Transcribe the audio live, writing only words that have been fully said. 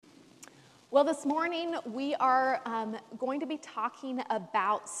Well, this morning we are going to be talking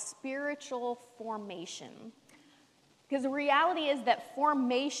about spiritual formation. Because the reality is that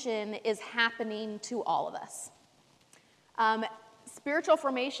formation is happening to all of us. Spiritual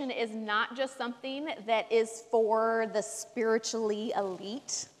formation is not just something that is for the spiritually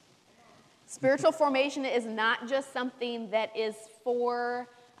elite. Spiritual formation is not just something that is for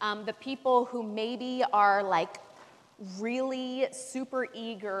the people who maybe are like really super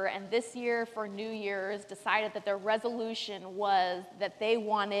eager and this year for New Year's decided that their resolution was that they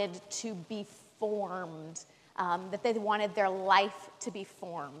wanted to be formed, that they wanted their life to be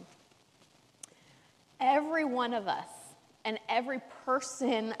formed. Every one of us and every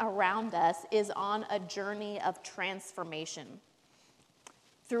person around us is on a journey of transformation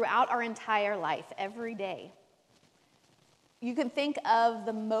throughout our entire life, every day. You can think of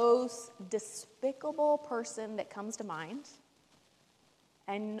the most despicable person that comes to mind,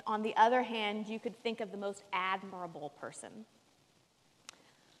 and on the other hand, you could think of the most admirable person.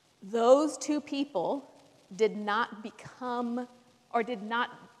 Those two people did not become,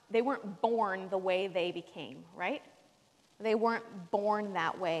 they weren't born the way they became, right? They weren't born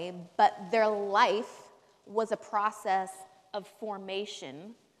that way, but their life was a process of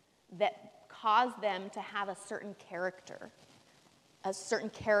formation that caused them to have a certain character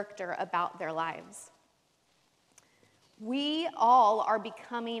about their lives. We all are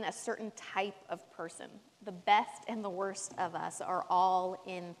becoming a certain type of person. The best and the worst of us are all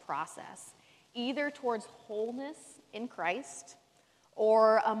in process, either towards wholeness in Christ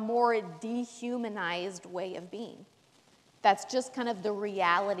or a more dehumanized way of being. That's just kind of the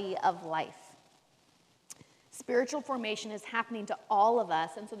reality of life. Spiritual formation is happening to all of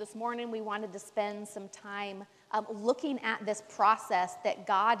us, and so this morning we wanted to spend some time looking at this process that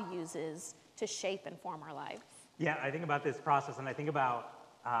God uses to shape and form our lives. Yeah, I think about this process, and I think about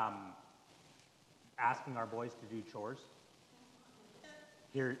asking our boys to do chores.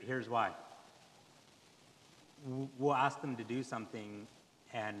 Here's why. We'll ask them to do something,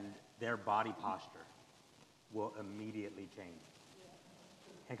 and their body posture will immediately change.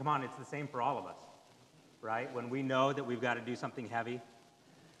 And come on, it's the same for all of us, right? When we know that we've got to do something heavy,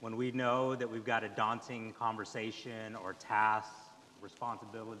 when we know that we've got a daunting conversation or task,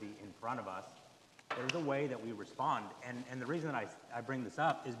 responsibility in front of us, there's a way that we respond. And the reason I bring this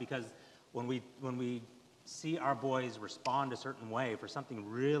up is because when we see our boys respond a certain way for something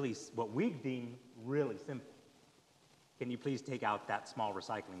really, what we deem really simple, can you please take out that small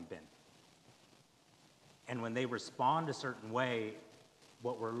recycling bin? And when they respond a certain way,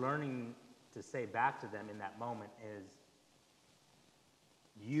 what we're learning to say back to them in that moment is,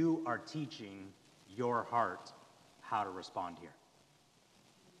 you are teaching your heart how to respond here.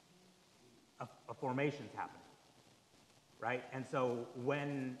 A formation's happening, right? And so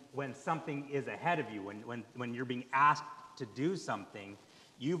when something is ahead of you, when you're being asked to do something,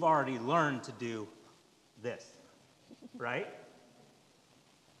 you've already learned to do this, right?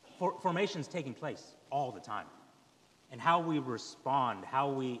 Formation's taking place all the time. And how we respond, how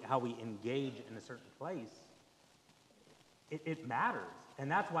we engage in a certain place, it matters. And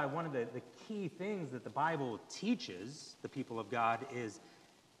that's why one of the key things that the Bible teaches the people of God is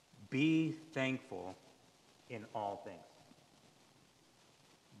be thankful in all things.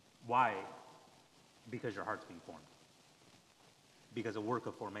 Why? Because your heart's being formed. Because a work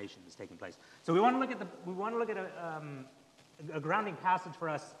of formation is taking place. So we want to look at a grounding passage for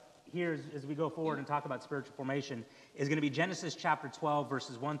us here as we go forward and talk about spiritual formation is going to be Genesis chapter 12,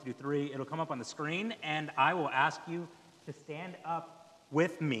 verses 1 through 3. It'll come up on the screen, and I will ask you to stand up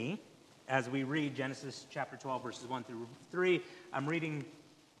with me as we read Genesis chapter 12, verses 1 through 3. I'm reading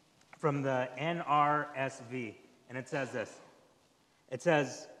from the NRSV, and it says this. It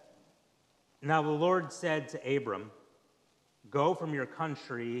says, "Now the Lord said to Abram, 'Go from your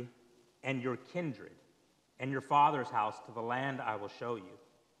country and your kindred and your father's house to the land I will show you.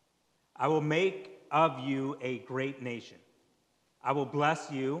 I will make of you a great nation. I will bless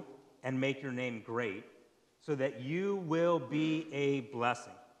you and make your name great, so that you will be a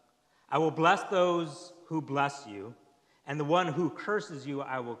blessing. I will bless those who bless you, and the one who curses you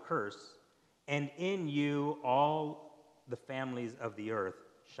I will curse, and in you all the families of the earth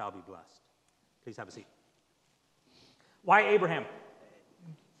shall be blessed.'" Please have a seat. Why Abraham?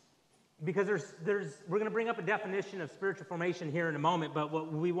 Because we're going to bring up a definition of spiritual formation here in a moment, but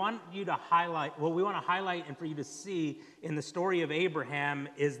what we want to highlight and for you to see in the story of Abraham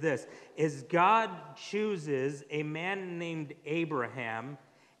is this, is God chooses a man named Abraham,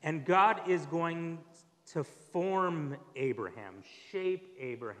 and God is going to form Abraham, shape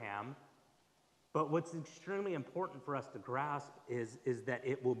Abraham But what's extremely important for us to grasp is that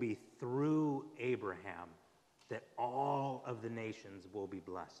it will be through Abraham that all of the nations will be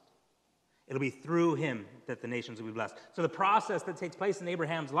blessed. It'll be through him that the nations will be blessed. So the process that takes place in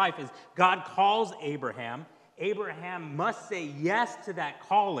Abraham's life is God calls Abraham. Abraham must say yes to that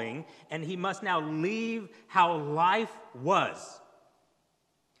calling, and he must now leave how life was.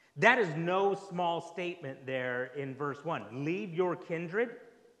 That is no small statement there in verse 1. Leave your kindred.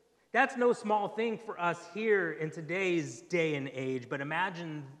 That's no small thing for us here in today's day and age, but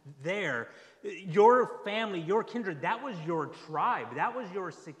imagine there, your family, your kindred, that was your tribe, that was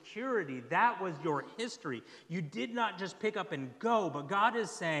your security, that was your history. You did not just pick up and go, but God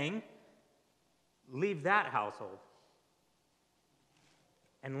is saying, leave that household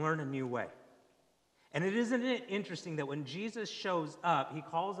and learn a new way. And isn't it interesting that when Jesus shows up, he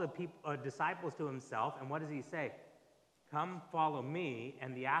calls disciples to himself, and what does he say? Come follow me,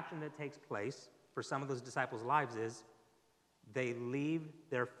 and the action that takes place for some of those disciples' lives is they leave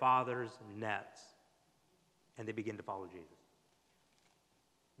their father's nets and they begin to follow Jesus.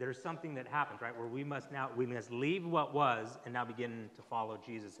 There's something that happens, right, where we must leave what was and now begin to follow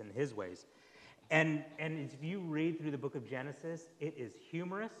Jesus in his ways. And if you read through the book of Genesis, it is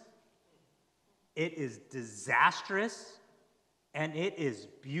humorous, it is disastrous, and it is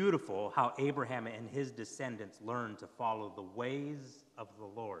beautiful how Abraham and his descendants learned to follow the ways of the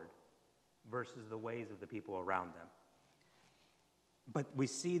Lord versus the ways of the people around them. But we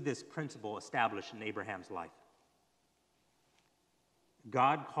see this principle established in Abraham's life.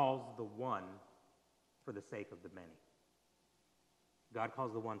 God calls the one for the sake of the many. God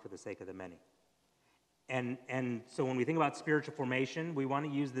calls the one for the sake of the many. And so when we think about spiritual formation, we want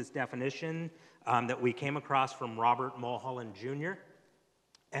to use this definition that we came across from Robert Mulholland Jr.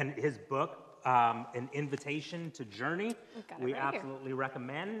 and his book, An Invitation to Journey. We absolutely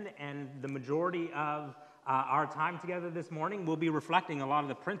recommend, and the majority of our time together this morning will be reflecting a lot of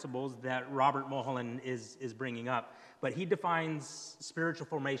the principles that Robert Mulholland is bringing up. But he defines spiritual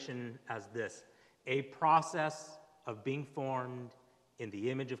formation as this: a process of being formed in the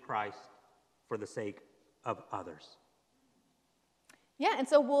image of Christ for the sake of others. Yeah, and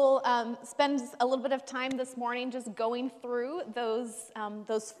so we'll spend a little bit of time this morning just going through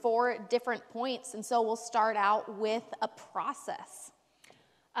those 4 different points. And so we'll start out with a process.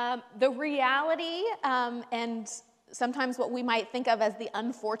 The reality, and sometimes what we might think of as the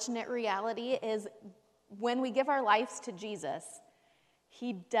unfortunate reality, is when we give our lives to Jesus,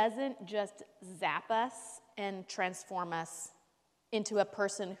 he doesn't just zap us and transform us into a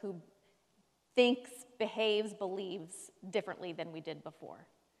person who thinks, behaves, believes differently than we did before,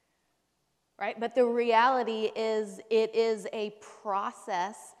 right? But the reality is it is a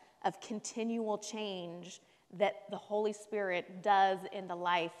process of continual change that the Holy Spirit does in the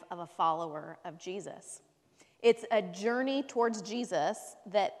life of a follower of Jesus. It's a journey towards Jesus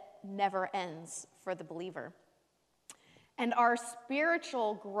that never ends for the believer. And our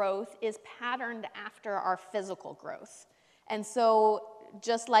spiritual growth is patterned after our physical growth. And so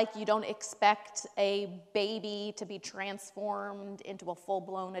just like you don't expect a baby to be transformed into a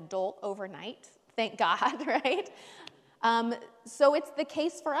full-blown adult overnight, thank God, right? So it's the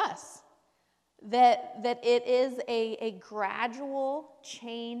case for us, that it is a gradual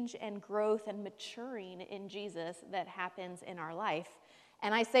change and growth and maturing in Jesus that happens in our life.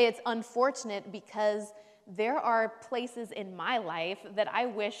 And I say it's unfortunate because there are places in my life that I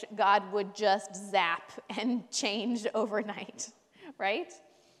wish God would just zap and change overnight. Right?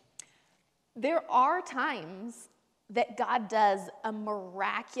 There are times that God does a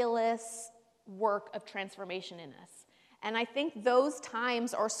miraculous work of transformation in us. And I think those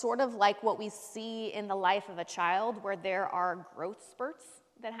times are sort of like what we see in the life of a child, where there are growth spurts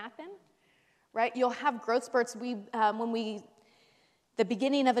that happen, right? You'll have growth spurts. The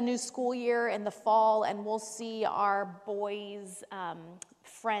beginning of a new school year in the fall, and we'll see our boys'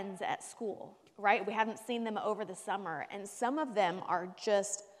 friends at school, right? We haven't seen them over the summer, and some of them are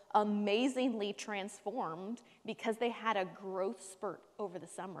just amazingly transformed because they had a growth spurt over the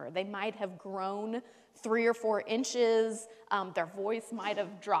summer. They might have grown 3 or 4 inches. Their voice might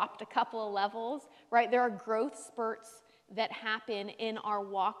have dropped a couple of levels, right? There are growth spurts that happen in our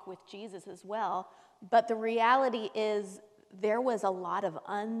walk with Jesus as well. But the reality is there was a lot of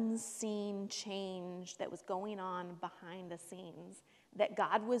unseen change that was going on behind the scenes that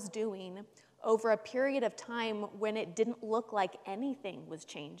God was doing over a period of time when it didn't look like anything was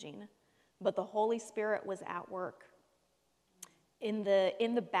changing, but the Holy Spirit was at work in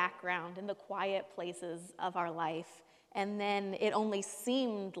the background, in the quiet places of our life. And then it only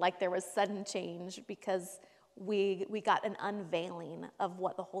seemed like there was sudden change because we got an unveiling of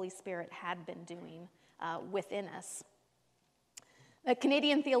what the Holy Spirit had been doing within us. The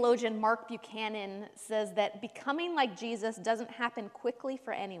Canadian theologian Mark Buchanan says that becoming like Jesus doesn't happen quickly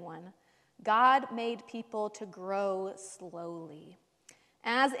for anyone. God made people to grow slowly.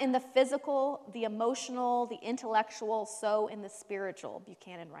 As in the physical, the emotional, the intellectual, so in the spiritual,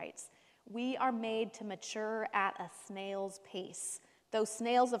 Buchanan writes. We are made to mature at a snail's pace, though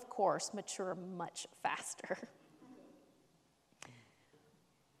snails, of course, mature much faster.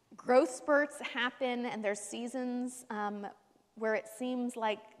 Growth spurts happen, and there's seasons where it seems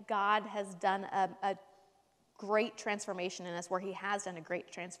like God has done a great transformation in us, where he has done a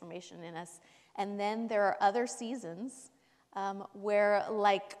great transformation in us. And then there are other seasons where,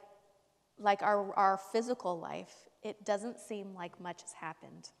 like our physical life, it doesn't seem like much has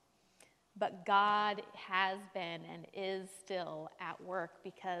happened. But God has been and is still at work,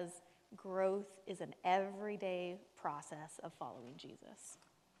 because growth is an everyday process of following Jesus.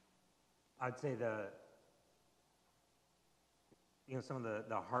 I'd say some of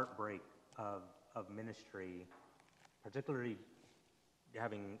the heartbreak of ministry, particularly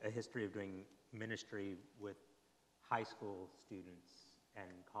having a history of doing ministry with high school students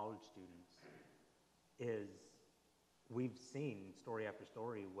and college students, is we've seen story after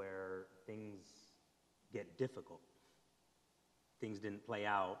story where things get difficult. Things didn't play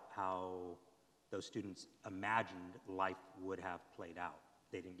out how those students imagined life would have played out.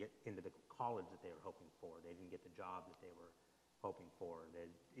 They didn't get into the college that they were hoping for. They didn't get the job that they were hoping for.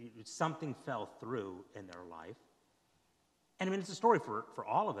 Something fell through in their life. And I mean, it's a story for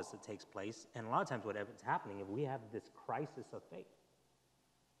all of us that takes place. And a lot of times whatever's happening, if we have this crisis of faith.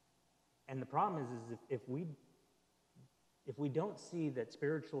 And the problem is if we don't see that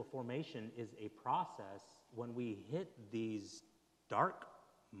spiritual formation is a process, when we hit these dark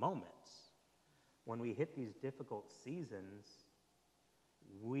moments, when we hit these difficult seasons,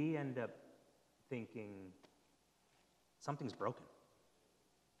 we end up thinking something's broken.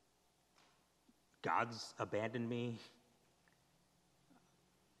 God's abandoned me.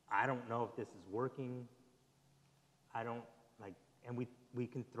 I don't know if this is working. And we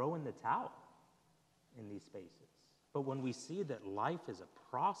can throw in the towel in these spaces. But when we see that life is a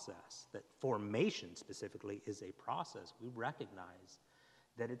process, that formation specifically is a process, we recognize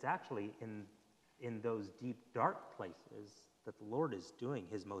that it's actually in those deep, dark places that the Lord is doing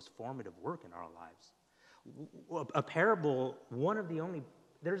his most formative work in our lives. A parable,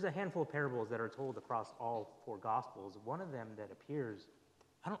 there's a handful of parables that are told across all four Gospels. One of them that appears,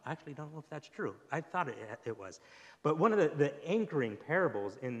 I don't know if that's true. I thought it was. But one of the anchoring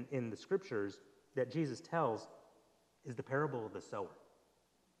parables in the Scriptures that Jesus tells is the parable of the sower.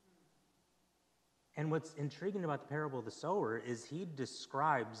 And what's intriguing about the parable of the sower is he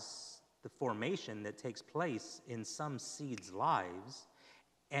describes the formation that takes place in some seeds' lives.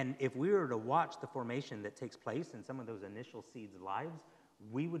 And if we were to watch the formation that takes place in some of those initial seeds' lives,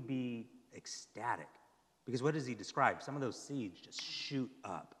 we would be ecstatic. Because what does he describe? Some of those seeds just shoot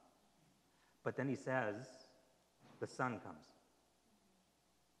up. But then he says, the sun comes.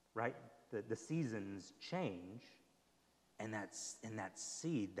 Right? The seasons change, and that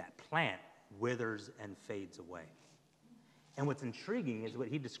seed, that plant, withers and fades away. And what's intriguing is what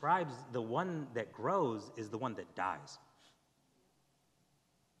he describes, the one that grows is the one that dies.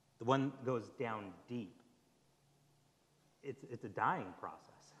 The one goes down deep. It's a dying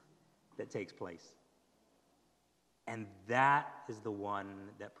process that takes place. And that is the one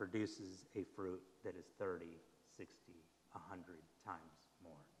that produces a fruit that is 30, 60, 100 times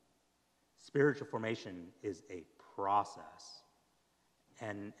more. Spiritual formation is a process.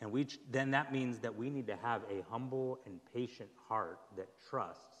 And then that means that we need to have a humble and patient heart that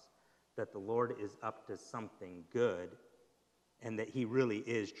trusts that the Lord is up to something good and that he really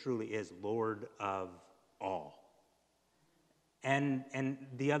is, truly is Lord of all. And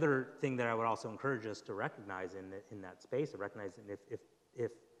the other thing that I would also encourage us to recognize in that space, of recognizing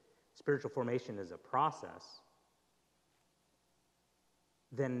if spiritual formation is a process,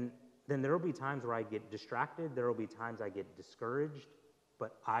 then there will be times where I get distracted, there will be times I get discouraged,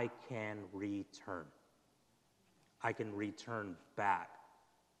 but I can return. I can return back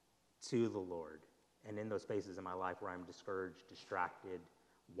to the Lord. And in those spaces in my life where I'm discouraged, distracted,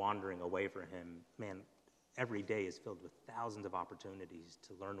 wandering away from him, man, every day is filled with thousands of opportunities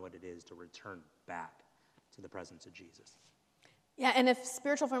to learn what it is to return back to the presence of Jesus. Yeah, and if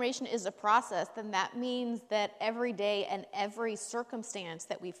spiritual formation is a process, then that means that every day and every circumstance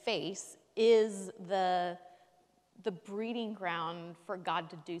that we face is the breeding ground for God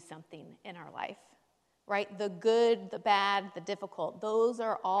to do something in our life, right? The good, the bad, the difficult, those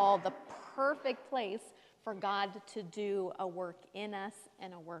are all the perfect place for God to do a work in us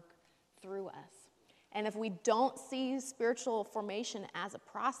and a work through us. And if we don't see spiritual formation as a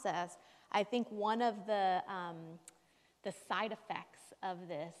process, I think one of the side effects of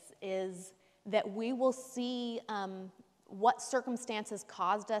this is that we will see what circumstances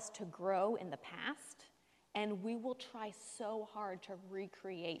caused us to grow in the past, and we will try so hard to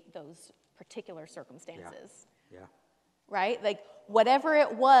recreate those particular circumstances. Yeah. Right? Like whatever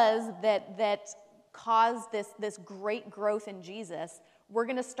it was that caused this great growth in Jesus, we're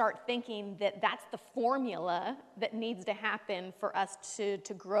going to start thinking that that's the formula that needs to happen for us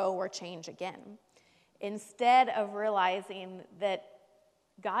to grow or change again. Instead of realizing that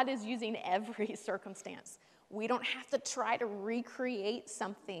God is using every circumstance. We don't have to try to recreate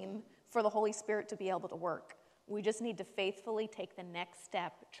something for the Holy Spirit to be able to work. We just need to faithfully take the next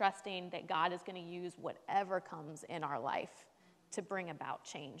step, trusting that God is going to use whatever comes in our life to bring about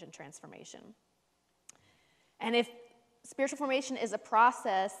change and transformation. And if spiritual formation is a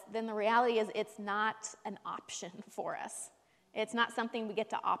process, then the reality is it's not an option for us. It's not something we get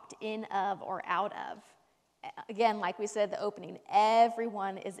to opt in of or out of. Again, like we said at the opening,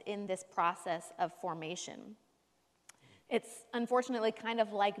 everyone is in this process of formation. It's unfortunately kind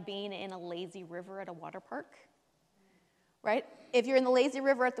of like being in a lazy river at a water park, right? If you're in the lazy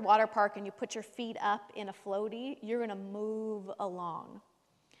river at the water park and you put your feet up in a floaty, you're going to move along,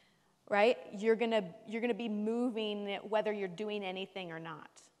 right? You're going to be moving whether you're doing anything or not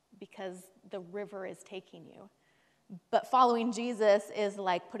because the river is taking you. But following Jesus is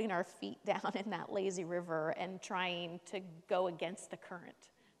like putting our feet down in that lazy river and trying to go against the current,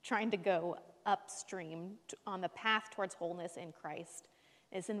 trying to go upstream on the path towards wholeness in Christ.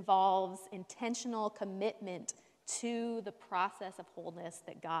 This involves intentional commitment to the process of wholeness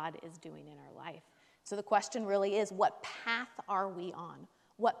that God is doing in our life. So the question really is, what path are we on?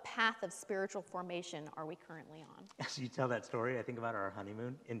 What path of spiritual formation are we currently on? As you tell that story, I think about our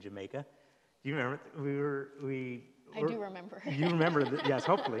honeymoon in Jamaica. Do you remember? I do remember. You remember? Yes,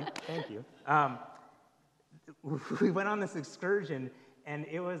 hopefully. Thank you. We went on this excursion, and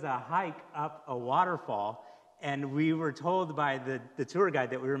it was a hike up a waterfall, and we were told by the tour guide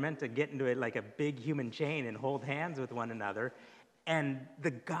that we were meant to get into it like a big human chain and hold hands with one another. And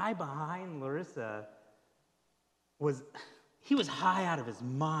the guy behind Larissa was high out of his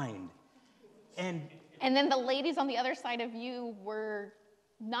mind. And then the ladies on the other side of you were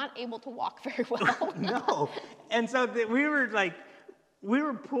not able to walk very well. No. And so we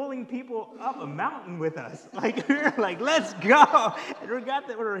were pulling people up a mountain with us. Like, we were like, let's go. And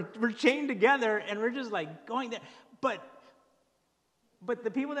we're chained together, and we're just like going there. But the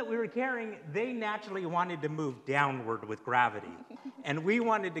people that we were carrying, they naturally wanted to move downward with gravity. And we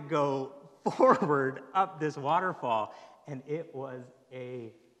wanted to go forward up this waterfall. And it was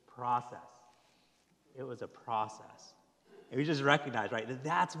a process. It was a process. And we just recognize, right,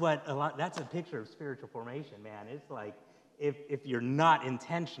 that's a picture of spiritual formation, man. It's like if you're not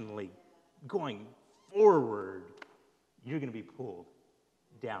intentionally going forward, you're going to be pulled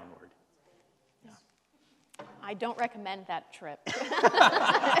downward. Yeah. I don't recommend that trip.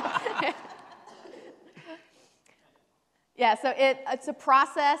 Yeah, so it's a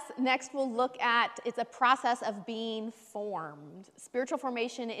process. Next, we'll look at, it's a process of being formed. Spiritual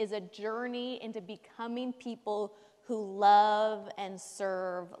formation is a journey into becoming people who love and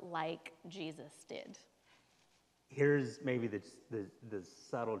serve like Jesus did. Here's maybe the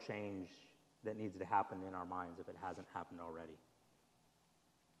subtle change that needs to happen in our minds if it hasn't happened already.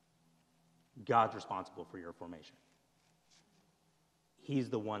 God's responsible for your formation. He's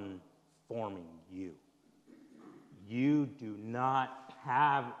the one forming you. You do not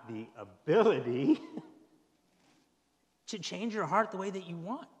have the ability to change your heart the way that you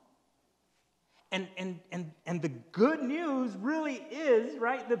want. And the good news really is,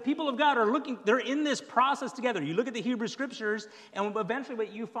 right, the people of God they're in this process together. You look at the Hebrew Scriptures, and eventually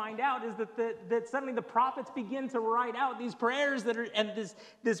what you find out is that suddenly the prophets begin to write out these prayers and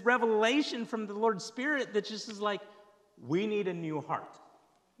this revelation from the Lord's Spirit that just is like, we need a new heart.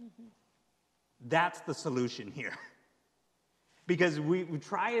 Mm-hmm. That's the solution here. Because we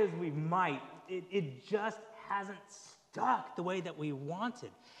try as we might, it just hasn't stuck the way that we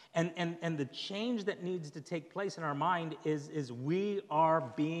wanted. And the change that needs to take place in our mind is we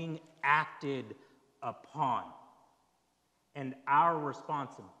are being acted upon. And our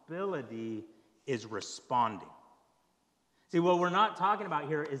responsibility is responding. See, what we're not talking about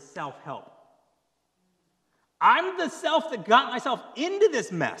here is self-help. I'm the self that got myself into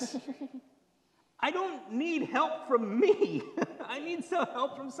this mess. I don't need help from me. I need some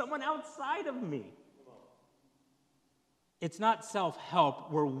help from someone outside of me. It's not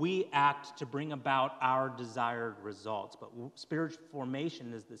self-help where we act to bring about our desired results, but spiritual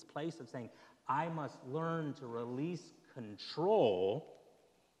formation is this place of saying, I must learn to release control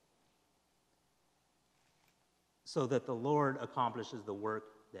so that the Lord accomplishes the work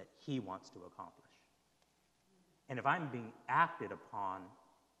that he wants to accomplish. And if I'm being acted upon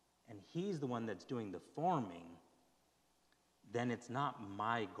and he's the one that's doing the forming, then it's not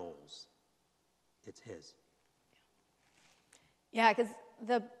my goals, it's his. Yeah, because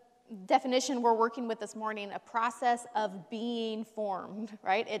the definition we're working with this morning, a process of being formed,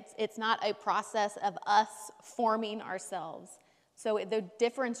 right? It's not a process of us forming ourselves. So the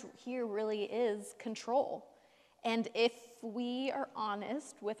difference here really is control. And if we are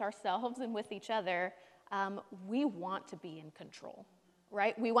honest with ourselves and with each other, we want to be in control,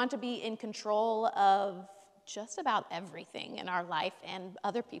 right? We want to be in control of just about everything in our life and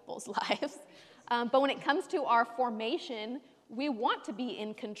other people's lives. But when it comes to our formation, we want to be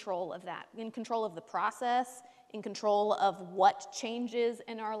in control of that, in control of the process, in control of what changes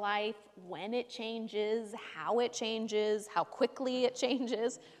in our life, when it changes, how quickly it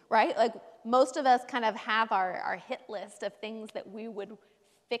changes, right? Like most of us kind of have our hit list of things that we would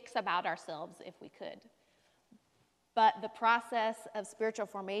fix about ourselves if we could. But the process of spiritual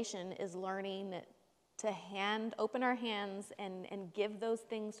formation is learning to open our hands and give those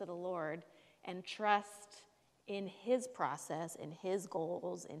things to the Lord and trust in his process, in his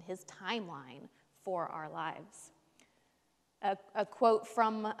goals, in his timeline for our lives. A quote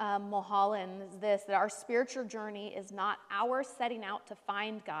from Mulholland is this, that our spiritual journey is not our setting out to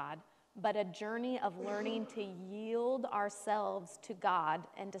find God, but a journey of learning to yield ourselves to God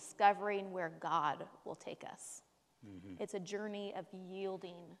and discovering where God will take us. Mm-hmm. It's a journey of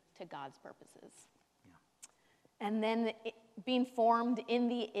yielding to God's purposes. Yeah. And then being formed in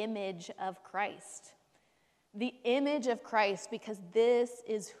the image of Christ. The image of Christ, because this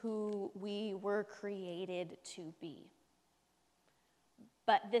is who we were created to be.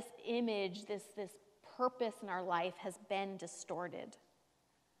 But this image, this purpose in our life has been distorted.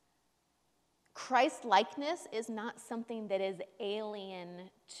 Christ-likeness is not something that is alien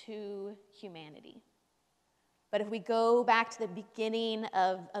to humanity. But if we go back to the beginning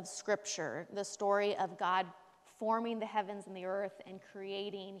of Scripture, the story of God forming the heavens and the earth and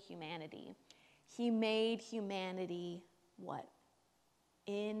creating humanity, he made humanity what?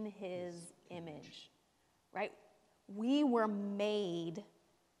 In his image, right? We were made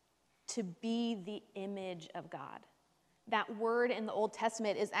to be the image of God. That word in the Old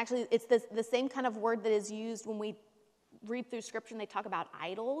Testament is actually, it's the same kind of word that is used when we read through Scripture and they talk about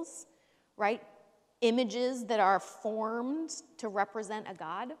idols, right? Images that are formed to represent a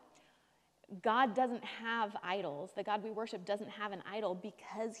God. God doesn't have idols. The God we worship doesn't have an idol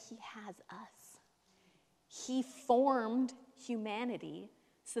because he has us. He formed humanity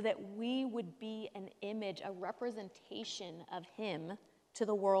so that we would be an image, a representation of him to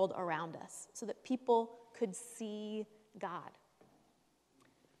the world around us, so that people could see God.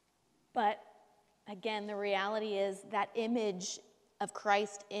 But again, the reality is that image of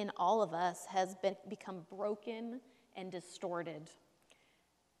Christ in all of us has become broken and distorted.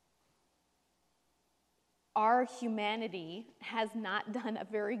 Our humanity has not done a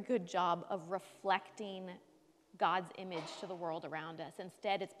very good job of reflecting God's image to the world around us.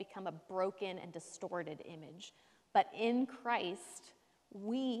 Instead, it's become a broken and distorted image. But in Christ,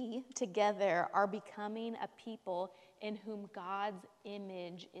 we together are becoming a people in whom God's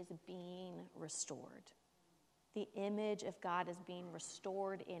image is being restored. The image of God is being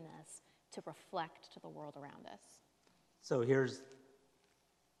restored in us to reflect to the world around us. So here's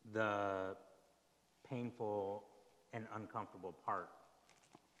the painful and uncomfortable part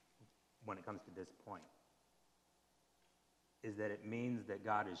when it comes to this point, is that it means that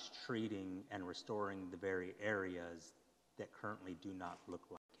God is treating and restoring the very areas that currently do not look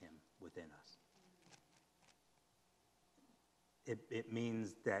like him within us. It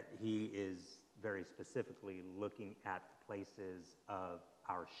means that he is very specifically looking at places of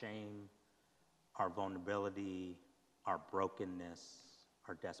our shame, our vulnerability, our brokenness,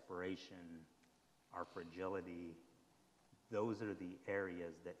 our desperation, our fragility. Those are the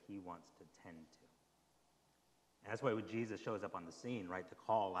areas that he wants to tend to. And that's why when Jesus shows up on the scene, right, the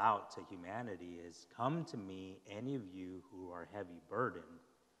call out to humanity is, come to me, any of you who are heavy burdened,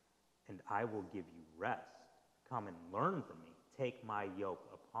 and I will give you rest. Come and learn from me. Take my yoke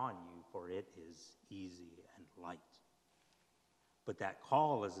upon you, for it is easy and light. But that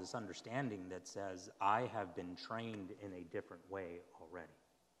call is this understanding that says, I have been trained in a different way already.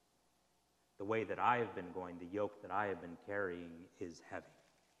 The way that I have been going, the yoke that I have been carrying is heavy.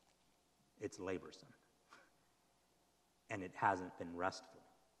 It's laborsome. and it hasn't been restful.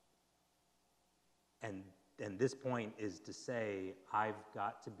 And this point is to say, I've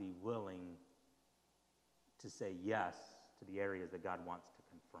got to be willing to say yes to the areas that God wants to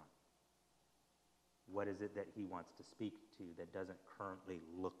confront. What is it that he wants to speak to that doesn't currently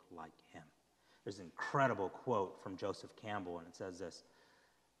look like him? There's an incredible quote from Joseph Campbell, and it says this: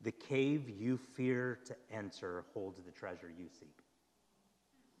 "The cave you fear to enter holds the treasure you seek."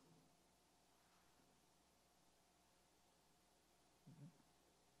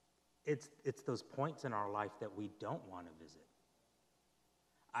 It's those points in our life that we don't want to visit.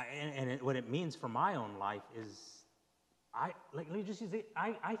 What it means for my own life is, let me just use it.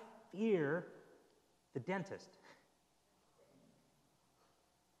 I fear the dentist.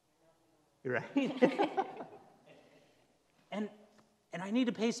 Right? and I need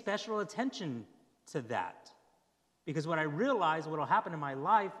to pay special attention to that. Because what I realize what will happen in my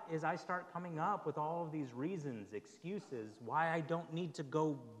life is I start coming up with all of these reasons, excuses, why I don't need to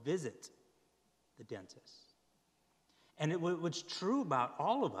go visit the dentist. And what's true about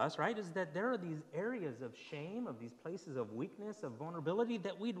all of us, right, is that there are these areas of shame, of these places of weakness, of vulnerability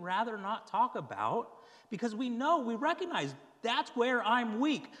that we'd rather not talk about because we recognize that's where I'm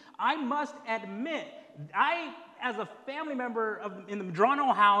weak. I must admit, as a family member in the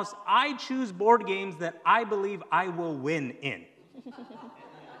Medrano house, I choose board games that I believe I will win in.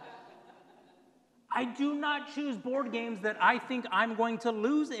 I do not choose board games that I think I'm going to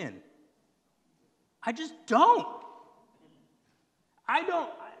lose in. I just don't.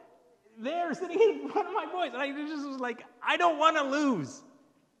 They're sitting in front of my boys, and I just was like, I don't want to lose.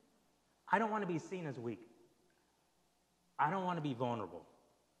 I don't want to be seen as weak. I don't want to be vulnerable.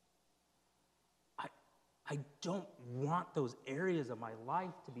 I don't want those areas of my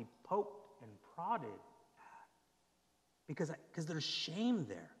life to be poked and prodded at because there's shame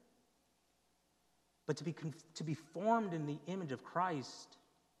there. But to be formed in the image of Christ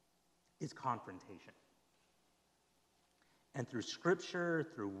is confrontation. And through Scripture,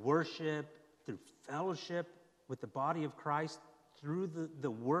 through worship, through fellowship with the body of Christ, through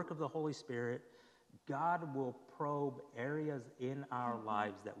the work of the Holy Spirit, God will probe areas in our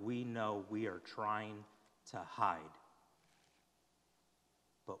lives that we know we are trying to hide.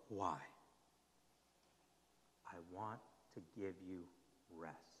 But why? I want to give you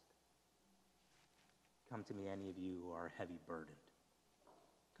rest. Come to me, any of you who are heavy burdened.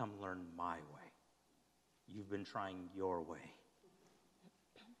 Come learn my way. You've been trying your way.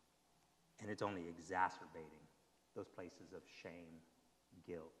 And it's only exacerbating those places of shame,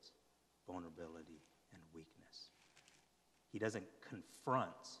 guilt, vulnerability, and weakness. He doesn't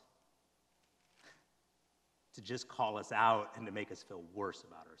confront to just call us out and to make us feel worse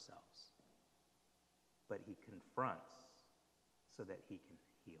about ourselves. But he confronts so that he can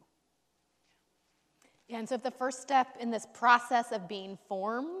heal. Yeah, and so if the first step in this process of being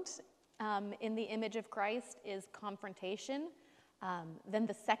formed in the image of Christ is confrontation, then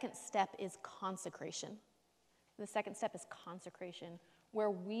the second step is consecration. The second step is consecration, where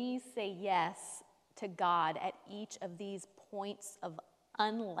we say yes to God at each of these points of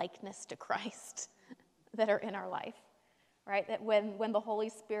unlikeness to Christ that are in our life, right? That when the Holy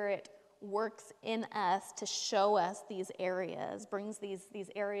Spirit works in us to show us these areas, brings these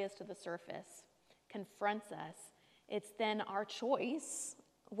areas to the surface, confronts us, it's then our choice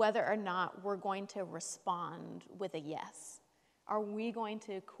whether or not we're going to respond with a yes. Are we going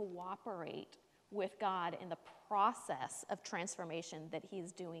to cooperate with God in the process of transformation that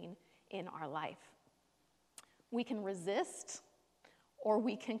he's doing in our life? We can resist or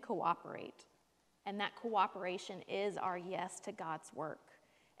we can cooperate. And that cooperation is our yes to God's work.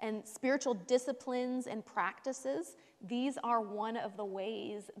 And spiritual disciplines and practices, these are one of the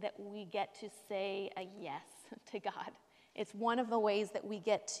ways that we get to say a yes to God. It's one of the ways that we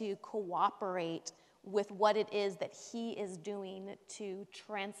get to cooperate with what it is that he is doing to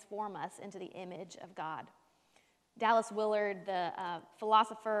transform us into the image of God. Dallas Willard, the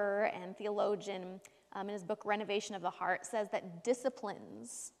philosopher and theologian, in his book Renovation of the Heart, says that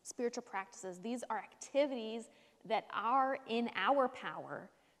disciplines, spiritual practices, these are activities that are in our power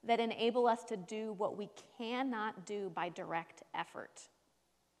that enable us to do what we cannot do by direct effort.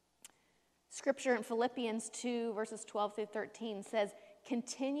 Scripture in Philippians 2, verses 12 through 13 says,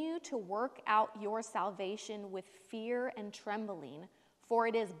 "Continue to work out your salvation with fear and trembling, for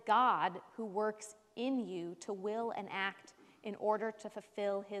it is God who works in you to will and act in order to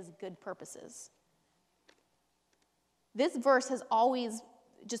fulfill his good purposes." This verse has always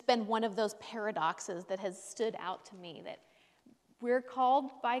just been one of those paradoxes that has stood out to me, that we're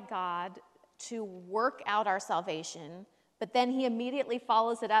called by God to work out our salvation, but then he immediately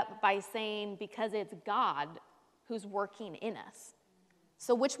follows it up by saying, because it's God who's working in us.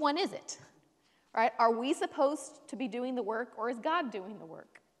 So which one is it? Right? Are we supposed to be doing the work, or is God doing the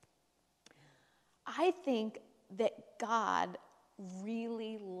work? I think that God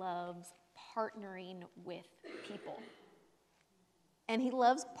really loves partnering with people. And he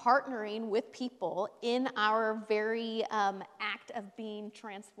loves partnering with people in our very act of being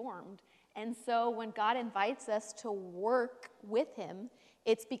transformed. And so when God invites us to work with him,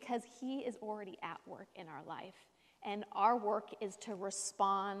 it's because he is already at work in our life. And our work is to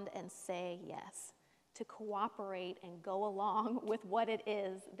respond and say yes, to cooperate and go along with what it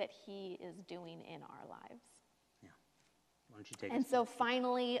is that he is doing in our lives. Yeah. Why don't you take And us so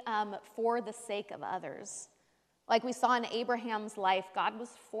finally, for the sake of others, like we saw in Abraham's life, God was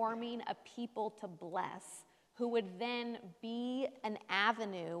forming a people to bless who would then be an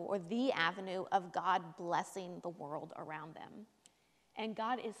avenue or the avenue of God blessing the world around them. And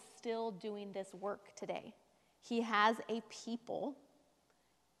God is still doing this work today. He has a people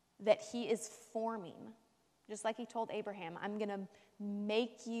that he is forming, just like he told Abraham, I'm going to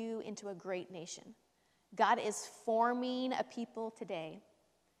make you into a great nation. God is forming a people today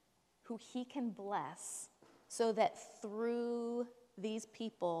who he can bless so that through these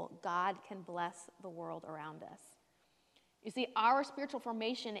people, God can bless the world around us. You see, our spiritual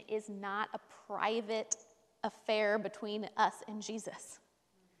formation is not a private affair between us and Jesus.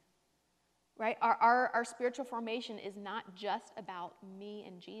 Right? Our spiritual formation is not just about me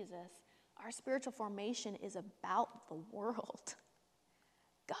and Jesus. Our spiritual formation is about the world.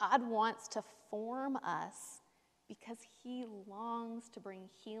 God wants to form us because he longs to bring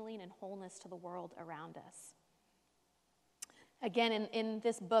healing and wholeness to the world around us. Again, in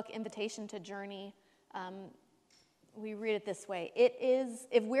this book, Invitation to Journey, we read it this way. It is,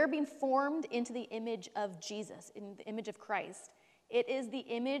 if we're being formed into the image of Jesus, in the image of Christ, it is the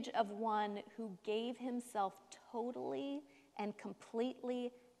image of one who gave himself totally and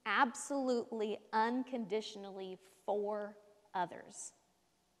completely, absolutely, unconditionally for others.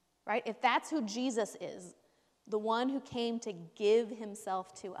 Right? If that's who Jesus is, the one who came to give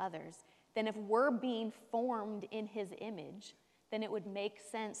himself to others, then if we're being formed in his image, then it would make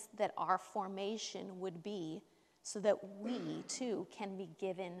sense that our formation would be so that we too can be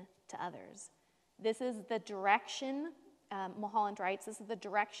given to others. This is the direction, Mulholland writes, this is the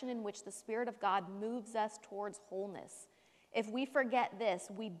direction in which the Spirit of God moves us towards wholeness. If we forget this,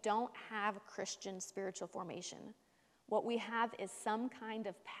 we don't have Christian spiritual formation. What we have is some kind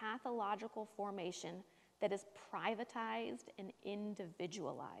of pathological formation that is privatized and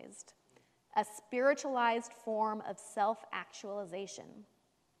individualized, a spiritualized form of self-actualization.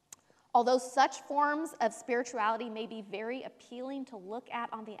 Although such forms of spirituality may be very appealing to look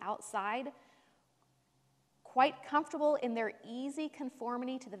at on the outside, quite comfortable in their easy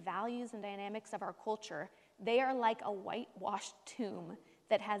conformity to the values and dynamics of our culture, they are like a whitewashed tomb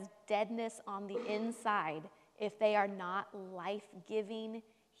that has deadness on the inside if they are not life-giving,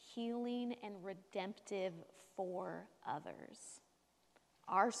 healing, and redemptive for others.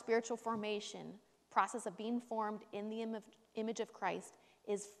 Our spiritual formation, process of being formed in the image of Christ,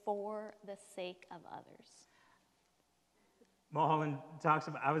 is for the sake of others. Mulholland talks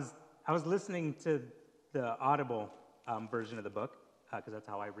about, I was listening to the Audible version of the book, because that's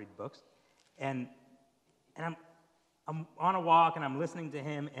how I read books, and I'm on a walk and I'm listening to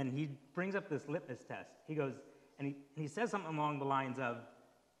him, and he brings up this litmus test. He goes, and he says something along the lines of,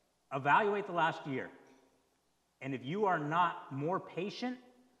 evaluate the last year, and if you are not more patient,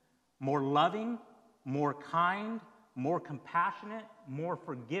 more loving, more kind, more compassionate, more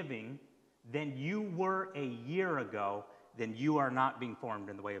forgiving than you were a year ago, then you are not being formed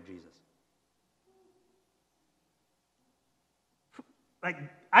in the way of Jesus. Like,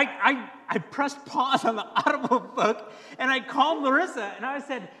 I pressed pause on the Audible book, and I called Larissa, and I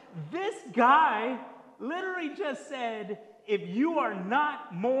said, this guy literally just said, if you are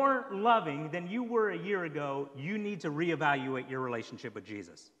not more loving than you were a year ago, you need to reevaluate your relationship with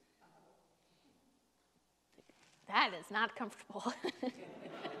Jesus. That is not comfortable.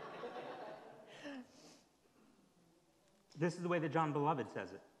 This is the way that John Beloved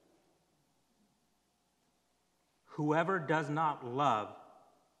says it. Whoever does not love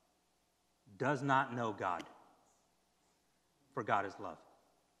does not know God, for God is love.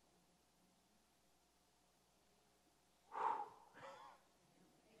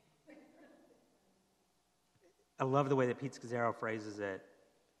 I love the way that Pete Scazzaro phrases it.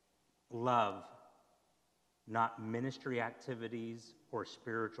 Love, not ministry activities or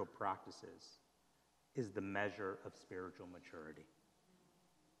spiritual practices, is the measure of spiritual maturity.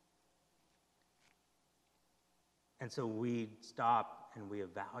 And so we stop and we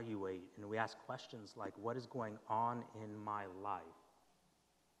evaluate and we ask questions like, what is going on in my life?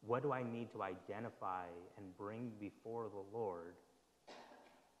 What do I need to identify and bring before the Lord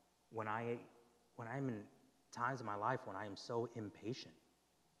when I'm in times in my life when I am so impatient,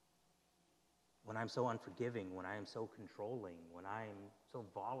 when I'm so unforgiving, when I am so controlling, when I'm so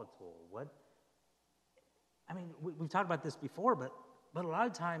volatile? We've talked about this before, but a lot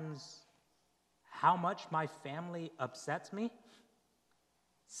of times how much my family upsets me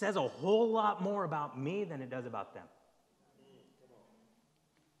says a whole lot more about me than it does about them.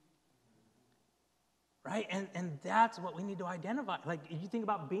 Right? And that's what we need to identify. Like, you think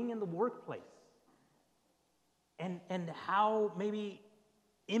about being in the workplace and how maybe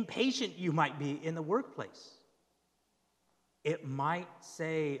impatient you might be in the workplace. It might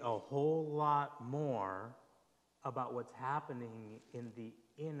say a whole lot more about what's happening in the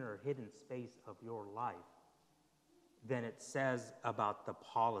inner hidden space of your life than it says about the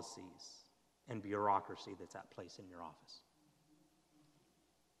policies and bureaucracy that's at place in your office.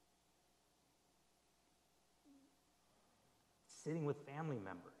 Sitting with family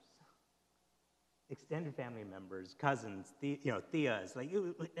members, extended family members, cousins, tias,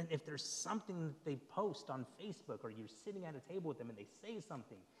 and if there's something that they post on Facebook, or you're sitting at a table with them and they say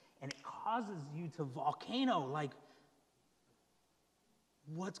something and it causes you to volcano, like,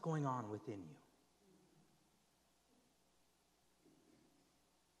 what's going on within you?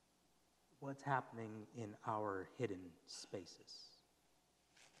 What's happening in our hidden spaces?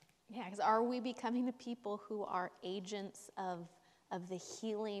 Yeah, because are we becoming the people who are agents of the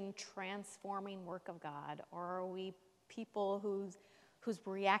healing, transforming work of God? Or are we people whose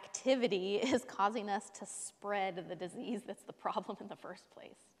reactivity is causing us to spread the disease that's the problem in the first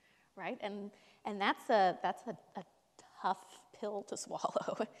place, right? And that's a tough pill to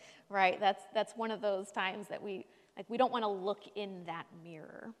swallow, right? That's one of those times that we don't want to look in that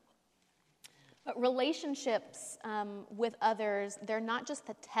mirror. But relationships with others, they're not just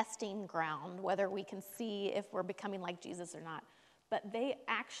the testing ground, whether we can see if we're becoming like Jesus or not, but they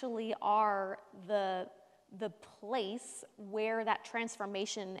actually are the place where that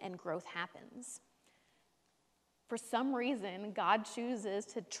transformation and growth happens. For some reason, God chooses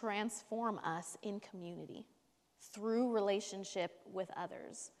to transform us in community through relationship with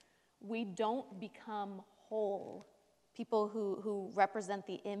others. We don't become whole. People who represent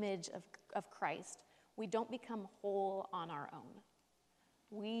the image of Christ, we don't become whole on our own.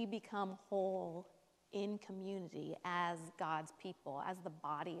 We become whole in community as God's people, as the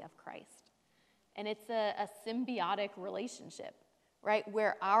body of Christ. And it's a symbiotic relationship, right?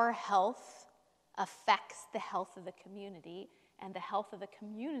 Where our health affects the health of the community, and the health of the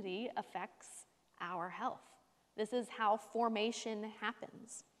community affects our health. This is how formation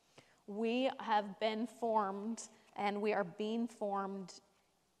happens. We have been formed, and we are being formed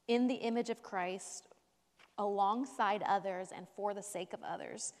in the image of Christ alongside others and for the sake of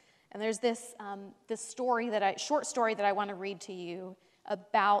others. And there's this short story that I want to read to you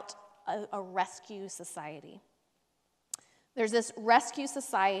about a rescue society. There's this rescue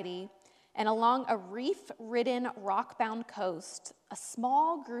society, and along a reef-ridden, rock-bound coast, a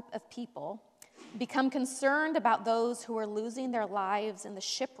small group of people become concerned about those who are losing their lives in the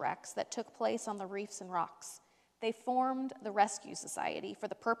shipwrecks that took place on the reefs and rocks. They formed the Rescue Society for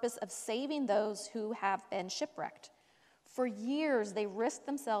the purpose of saving those who have been shipwrecked. For years, they risked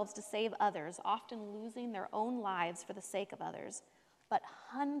themselves to save others, often losing their own lives for the sake of others. But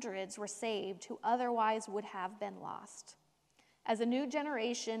hundreds were saved who otherwise would have been lost. As a new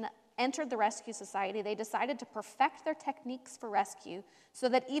generation entered the Rescue Society, they decided to perfect their techniques for rescue so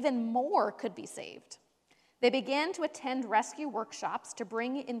that even more could be saved. They began to attend rescue workshops to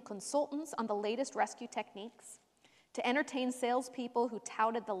bring in consultants on the latest rescue techniques, to entertain salespeople who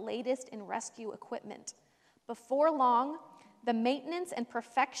touted the latest in rescue equipment. Before long, the maintenance and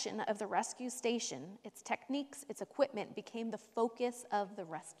perfection of the rescue station, its techniques, its equipment, became the focus of the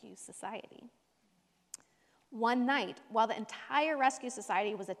Rescue Society. One night, while the entire Rescue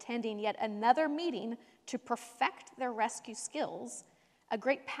Society was attending yet another meeting to perfect their rescue skills, a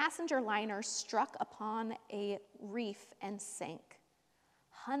great passenger liner struck upon a reef and sank.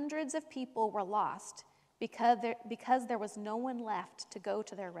 Hundreds of people were lost because there was no one left to go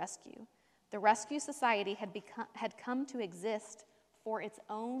to their rescue. The Rescue Society had come to exist for its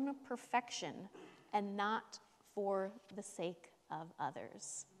own perfection and not for the sake of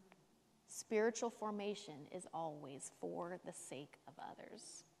others. Spiritual formation is always for the sake of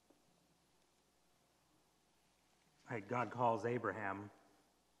others. Right, God calls Abraham,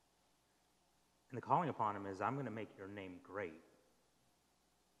 and the calling upon him is, I'm going to make your name great.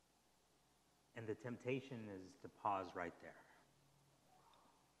 And the temptation is to pause right there.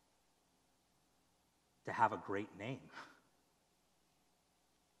 To have a great name.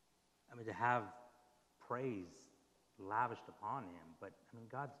 I mean, to have praise lavished upon him. But, I mean,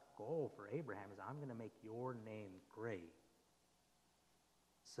 God's goal for Abraham is, I'm going to make your name great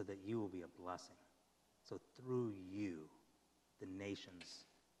so that you will be a blessing. So through you, the nations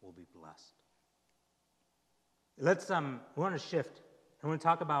will be blessed. We want to shift, and we want to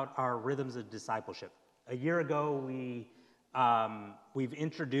talk about our rhythms of discipleship. A year ago, we've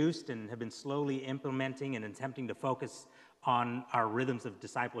introduced and have been slowly implementing and attempting to focus on our rhythms of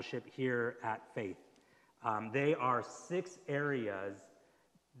discipleship here at Faith. They are 6 areas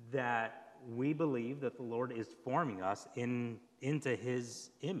that we believe that the Lord is forming us into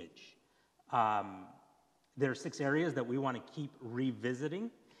his image. There are 6 areas that we want to keep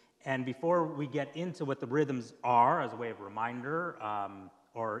revisiting. And before we get into what the rhythms are, as a way of reminder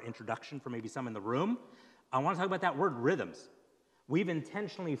or introduction for maybe some in the room, I want to talk about that word rhythms. We've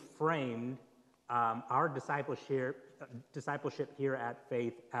intentionally framed our discipleship here at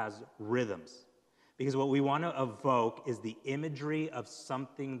Faith as rhythms. Because what we want to evoke is the imagery of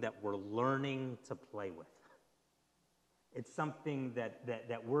something that we're learning to play with. It's something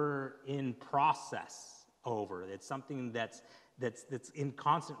that we're in process over. It's something that's in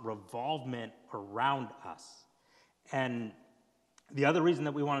constant revolvement around us. And the other reason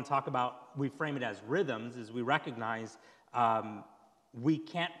that we want to talk about, we frame it as rhythms, is we recognize we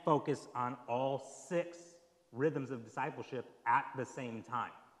can't focus on all 6 rhythms of discipleship at the same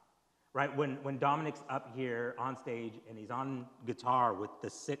time. Right? When Dominic's up here on stage and he's on guitar with the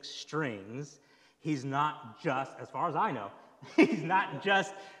 6 strings, he's not just, as far as I know, he's not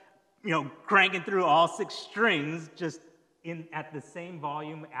just, cranking through all 6 strings just at the same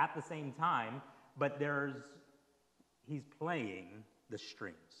volume at the same time, but he's playing the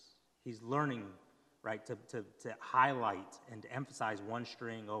strings. He's learning, right, to highlight and to emphasize one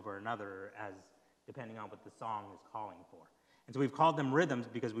string over another as depending on what the song is calling for. And so we've called them rhythms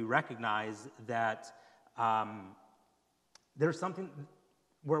because we recognize that there's something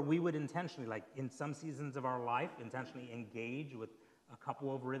where we would intentionally, like in some seasons of our life, intentionally engage with a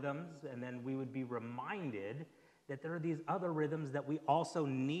couple of rhythms, and then we would be reminded that there are these other rhythms that we also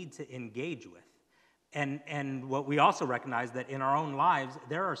need to engage with. And what we also recognize that in our own lives,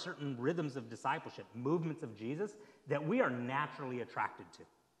 there are certain rhythms of discipleship, movements of Jesus, that we are naturally attracted to.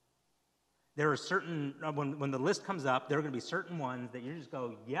 There are certain, when the list comes up, there are going to be certain ones that you just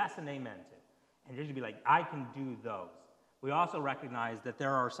go yes and amen to. And you're going to be like, I can do those. We also recognize that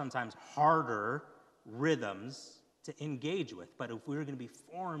there are sometimes harder rhythms to engage with. But if we're going to be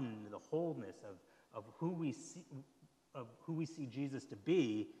formed in the wholeness of who we see Jesus to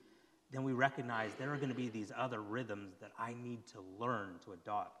be, then we recognize there are going to be these other rhythms that I need to learn to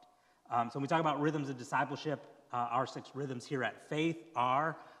adopt. So when we talk about rhythms of discipleship, our 6 rhythms here at Faith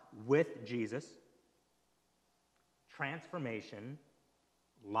are with Jesus, transformation,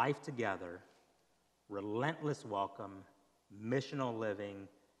 life together, relentless welcome, missional living,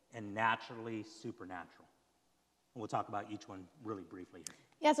 and naturally supernatural. And we'll talk about each one really briefly here.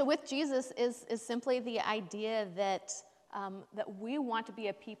 Yeah, so with Jesus is simply the idea that we want to be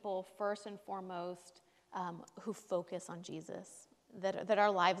a people first and foremost who focus on Jesus, that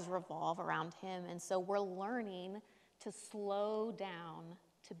our lives revolve around him. And so we're learning to slow down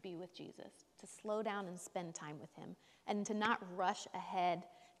to be with Jesus, to slow down and spend time with him, and to not rush ahead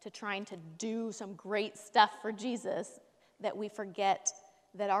to trying to do some great stuff for Jesus, that we forget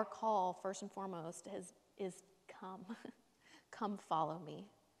that our call, first and foremost, is come. Come follow me,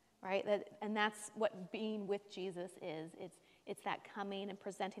 right? And that's what being with Jesus is. It's that coming and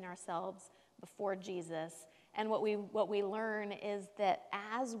presenting ourselves before Jesus. And what we learn is that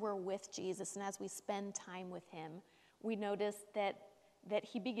as we're with Jesus and as we spend time with him, we notice that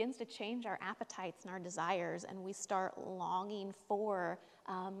he begins to change our appetites and our desires, and we start longing for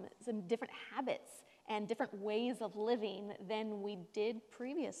some different habits and different ways of living than we did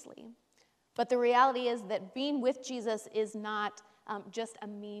previously. But the reality is that being with Jesus is not just a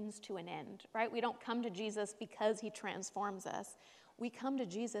means to an end, right? We don't come to Jesus because he transforms us. We come to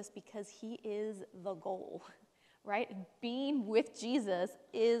Jesus because he is the goal, right? Being with Jesus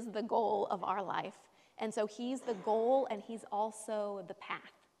is the goal of our life. And so he's the goal, and he's also the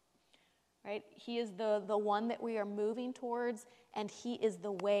path, right? He is the one that we are moving towards, and he is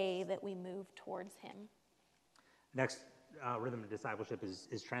the way that we move towards him. Next rhythm of discipleship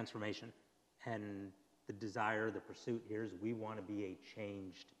is transformation. And the desire, the pursuit here is we want to be a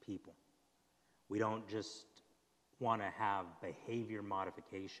changed people. We don't just want to have behavior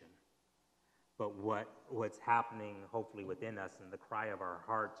modification, But what's happening, hopefully, within us, and the cry of our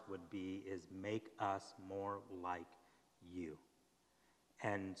hearts would be, is make us more like you.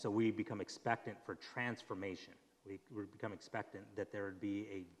 And so we become expectant for transformation. We become expectant that there would be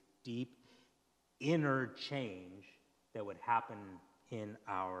a deep inner change that would happen in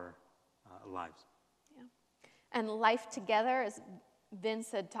our lives. Yeah. And life together, as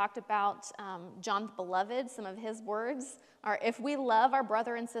Vince had talked about, John the Beloved, some of his words are, if we love our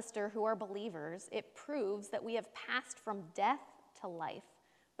brother and sister who are believers, it proves that we have passed from death to life.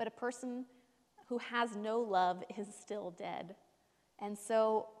 But a person who has no love is still dead. And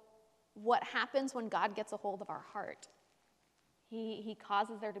so what happens when God gets a hold of our heart? He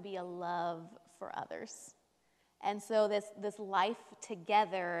causes there to be a love for others. And so this life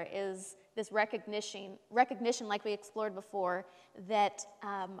together is this recognition, like we explored before, that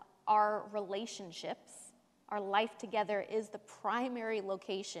our relationships, our life together is the primary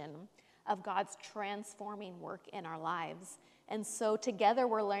location of God's transforming work in our lives. And so together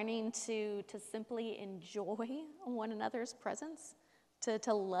we're learning to simply enjoy one another's presence,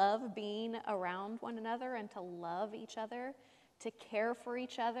 to love being around one another and to love each other, to care for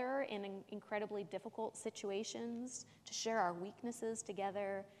each other in incredibly difficult situations, to share our weaknesses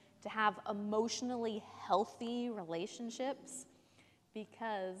together, to have emotionally healthy relationships,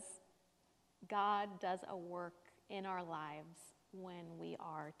 because God does a work in our lives when we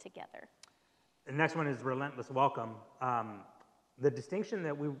are together. The next one is relentless welcome. The distinction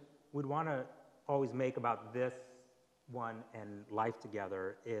that we would want to always make about this one and life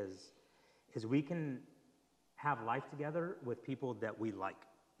together is we can have life together with people that we like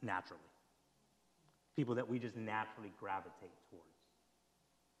naturally, people that we just naturally gravitate towards.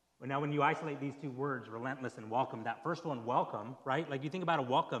 But now when you isolate these two words, relentless and welcome, that first one, welcome, right? Like you think about a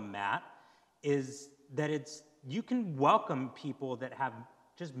welcome mat, is that you can welcome people that have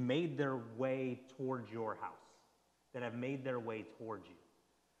just made their way towards your house, that have made their way towards you.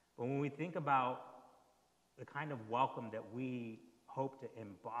 But when we think about the kind of welcome that we hope to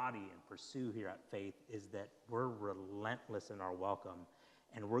embody and pursue here at Faith, is that we're relentless in our welcome,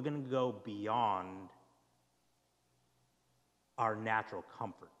 and we're going to go beyond our natural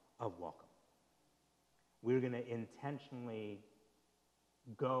comfort of welcome. We're going to intentionally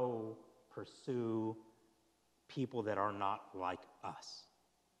go pursue people that are not like us.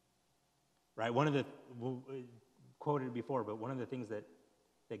 Right? One of the, quoted before, but one of the things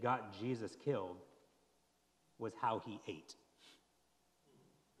that got Jesus killed was how he ate.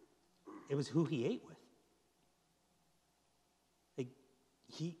 It was who he ate with. Like,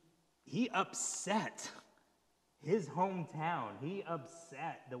 he upset his hometown. He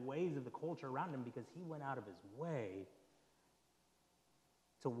upset the ways of the culture around him because he went out of his way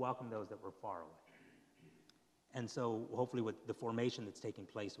to welcome those that were far away. And so hopefully with the formation that's taking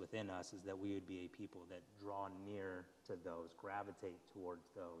place within us is that we would be a people that draw near to those, gravitate towards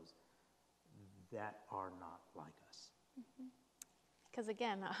those that are not like us. Because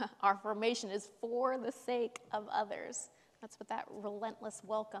again, our formation is for the sake of others. That's what that relentless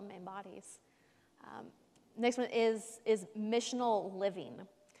welcome embodies. Next one is missional living.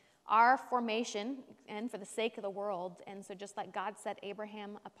 Our formation, and for the sake of the world, and so just like God set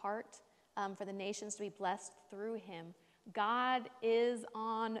Abraham apart for the nations to be blessed through him, God is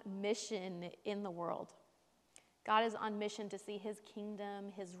on mission in the world. God is on mission to see his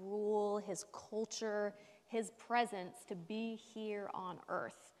kingdom, his rule, his culture, his presence to be here on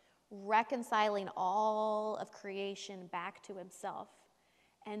earth, reconciling all of creation back to himself.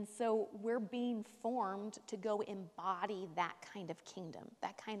 And so we're being formed to go embody that kind of kingdom,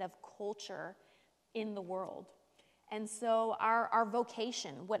 that kind of culture in the world. And so our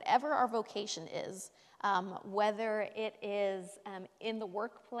vocation, whatever our vocation is, whether it is in the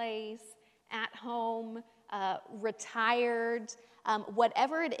workplace, at home, retired,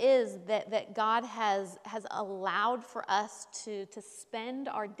 whatever it is that God has allowed for us to spend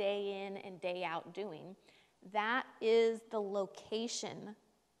our day in and day out doing, that is the location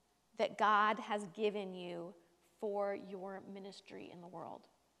that God has given you for your ministry in the world.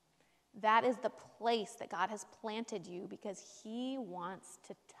 That is the place that God has planted you because he wants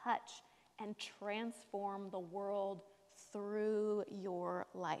to touch and transform the world through your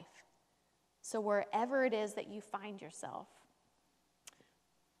life. So wherever it is that you find yourself,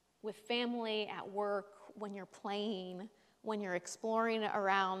 with family, at work, when you're playing, when you're exploring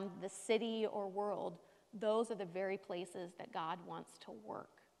around the city or world, those are the very places that God wants to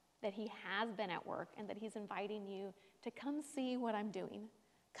work, that he has been at work, and that he's inviting you to come see what I'm doing.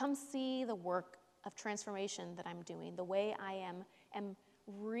 Come see the work of transformation that I'm doing, the way I am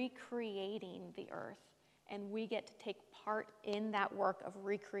recreating the earth. And we get to take part in that work of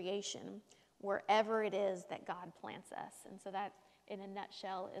recreation wherever it is that God plants us. And so that, in a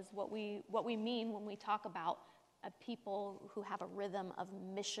nutshell, is what we mean when we talk about a people who have a rhythm of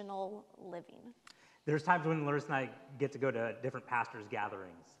missional living. There's times when Larissa and I get to go to different pastors'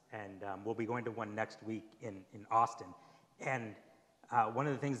 gatherings, and we'll be going to one next week in Austin. And one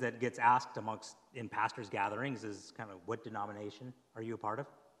of the things that gets asked in pastors' gatherings is kind of, what denomination are you a part of?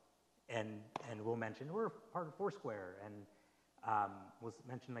 And we'll mention, we're part of Foursquare, and we'll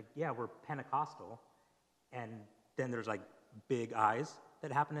mention, like, yeah, we're Pentecostal. And then there's, like, big eyes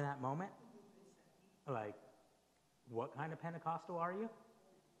that happen in that moment. Like, what kind of Pentecostal are you?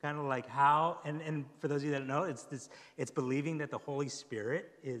 Kind of like how, and for those of you that don't know, it's believing that the Holy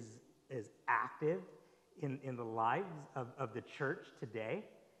Spirit is active in the lives of the church today.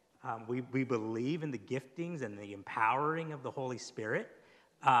 We believe in the giftings and the empowering of the Holy Spirit,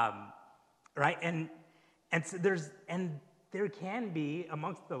 right? And so there can be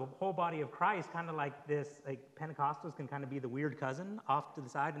amongst the whole body of Christ kind of like this, like Pentecostals can kind of be the weird cousin off to the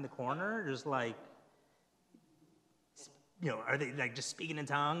side in the corner, just like, you know, are they like just speaking in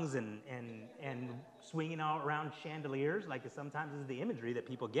tongues and swinging all around chandeliers? Like sometimes is the imagery that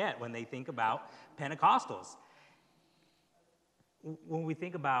people get when they think about Pentecostals. When we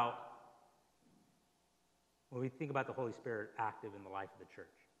think about the Holy Spirit active in the life of the church,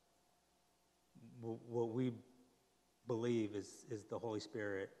 what we believe is the Holy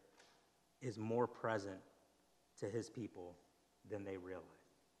Spirit is more present to his people than they realize.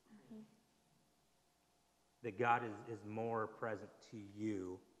 Mm-hmm. That God is more present to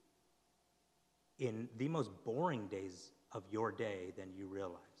you in the most boring days of your day than you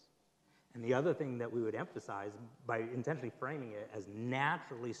realize. And the other thing that we would emphasize by intentionally framing it as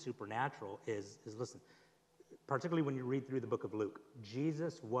naturally supernatural is listen, particularly when you read through the book of Luke,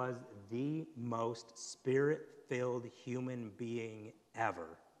 Jesus was the most spirit-filled human being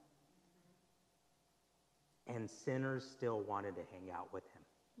ever. And sinners still wanted to hang out with him.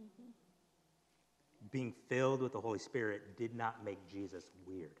 Mm-hmm. Being filled with the Holy Spirit did not make Jesus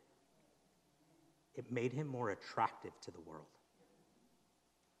weird. It made him more attractive to the world.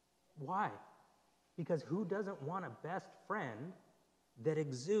 Why? Because who doesn't want a best friend that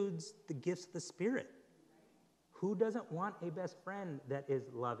exudes the gifts of the Spirit? Who doesn't want a best friend that is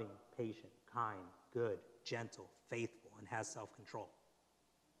loving, patient, kind, good, gentle, faithful, and has self-control?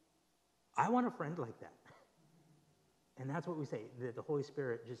 I want a friend like that. And that's what we say, that the Holy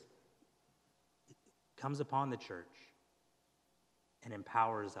Spirit just comes upon the church and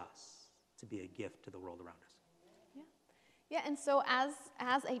empowers us to be a gift to the world around us. Yeah, and so as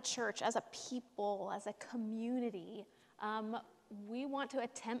a church, as a people, as a community, we want to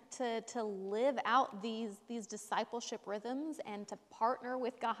attempt to live out these discipleship rhythms and to partner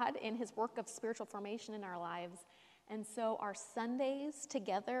with God in his work of spiritual formation in our lives. And so our Sundays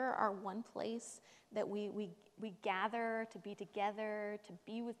together are one place that we gather to be together, to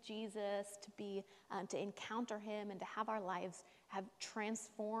be with Jesus, to encounter him, and to have our lives have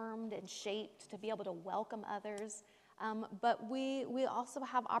transformed and shaped, to be able to welcome others. But we also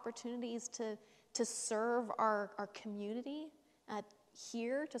have opportunities to serve our community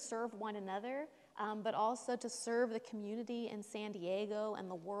here, to serve one another, but also to serve the community in San Diego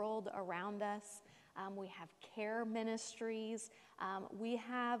and the world around us. We have care ministries. We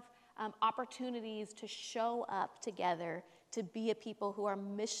have opportunities to show up together, to be a people who are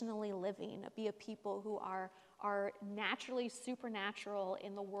missionally living, be a people who are naturally supernatural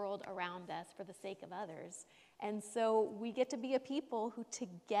in the world around us for the sake of others. And so we get to be a people who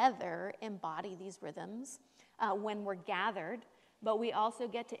together embody these rhythms when we're gathered, but we also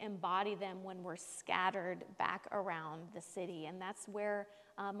get to embody them when we're scattered back around the city. And that's where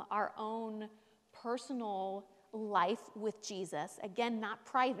our own personal life with Jesus, again, not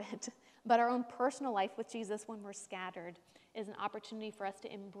private, but our own personal life with Jesus when we're scattered, is an opportunity for us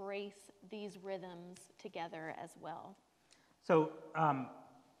to embrace these rhythms together as well. So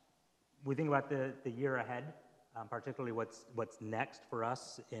we think about the year ahead, particularly what's next for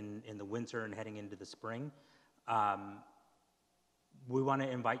us in the winter and heading into the spring. We want to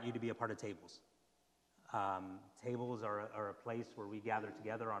invite you to be a part of Tables. Tables are a place where we gather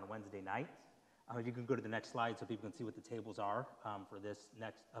together on Wednesday nights. You can go to the next slide so people can see what the tables are for this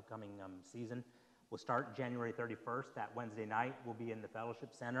next upcoming season. We'll start January 31st. That Wednesday night we'll be in the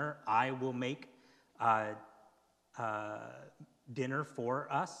Fellowship Center. I will make dinner for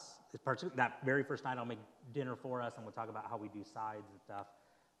us. That very first night I'll make dinner for us, and we'll talk about how we do sides and stuff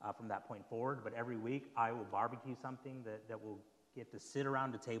from that point forward. But every week I will barbecue something that we'll get to sit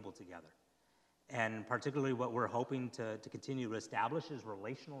around a table together. And particularly what we're hoping to continue to establish is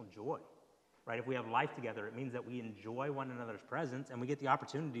relational joy. right? If we have life together, it means that we enjoy one another's presence and we get the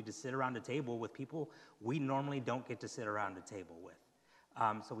opportunity to sit around a table with people we normally don't get to sit around a table with.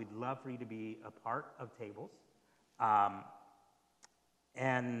 So we'd love for you to be a part of tables.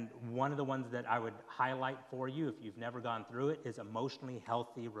 And one of the ones that I would highlight for you, if you've never gone through it, is emotionally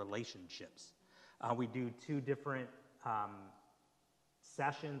healthy relationships. We do 2 different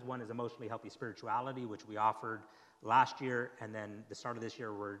sessions. One is emotionally healthy spirituality, which we offered last year, and then the start of this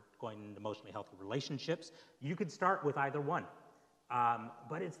year, we're going into emotionally healthy relationships. You could start with either one.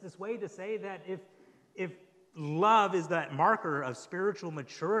 But it's this way to say that if love is that marker of spiritual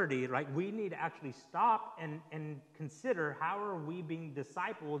maturity, right, we need to actually stop and consider how are we being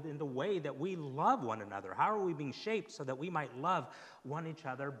discipled in the way that we love one another? How are we being shaped so that we might love one each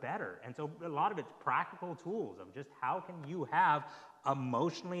other better? And so a lot of it's practical tools of just how can you have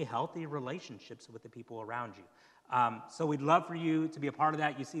emotionally healthy relationships with the people around you. So we'd love for you to be a part of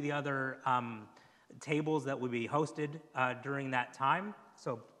that. You see the other tables that will be hosted during that time.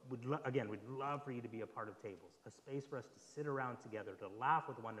 So we'd love for you to be a part of tables, a space for us to sit around together, to laugh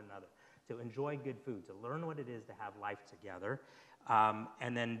with one another, to enjoy good food, to learn what it is to have life together,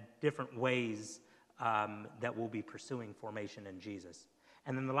 and then different ways that we'll be pursuing formation in Jesus.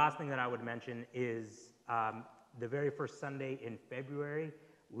 And then the last thing that I would mention is the very first Sunday in February,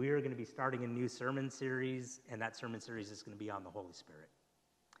 we are going to be starting a new sermon series, and that sermon series is going to be on the Holy Spirit.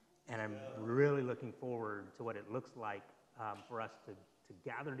 And I'm really looking forward to what it looks like for us to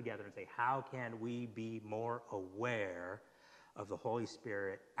gather together and say, how can we be more aware of the Holy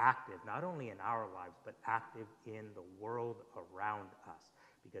Spirit active, not only in our lives, but active in the world around us?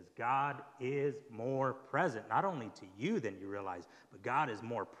 Because God is more present, not only to you than you realize, but God is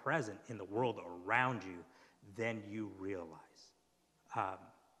more present in the world around you than you realize.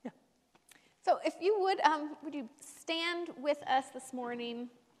 So if you would you stand with us this morning?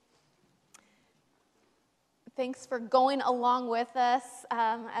 Thanks for going along with us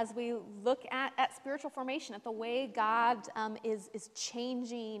as we look at spiritual formation, at the way God is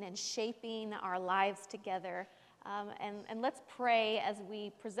changing and shaping our lives together. And let's pray as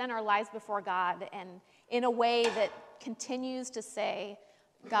we present our lives before God and in a way that continues to say,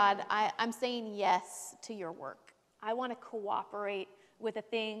 God, I'm saying yes to your work. I want to cooperate with the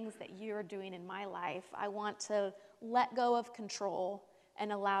things that you're doing in my life. I want to let go of control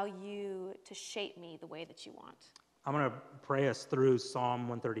and allow you to shape me the way that you want. I'm going to pray us through Psalm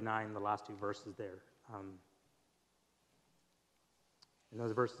 139, the last 2 verses there. And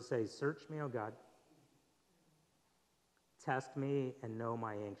those verses say, search me, O God. Test me and know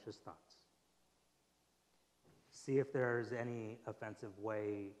my anxious thoughts. See if there's any offensive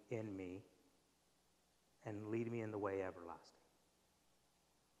way in me and lead me in the way everlasting.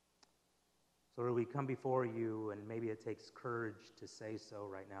 So Lord, we come before you, and maybe it takes courage to say so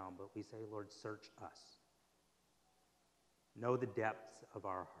right now, but we say, Lord, search us. Know the depths of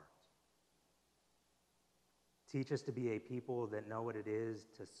our hearts. Teach us to be a people that know what it is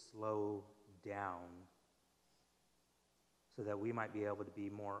to slow down so that we might be able to be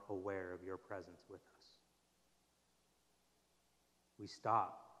more aware of your presence with us. We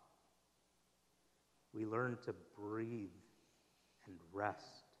stop. We learn to breathe and rest.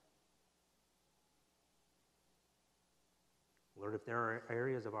 Lord, if there are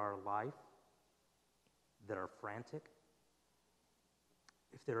areas of our life that are frantic,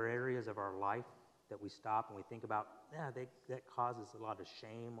 if there are areas of our life that we stop and we think about, that causes a lot of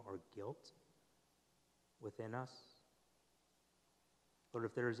shame or guilt within us. Lord,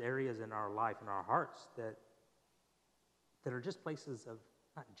 if there's areas in our life, in our hearts, that are just places of,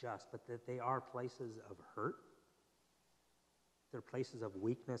 not just, but that they are places of hurt, they're places of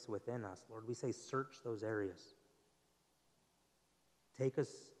weakness within us, Lord, we say search those areas. Take us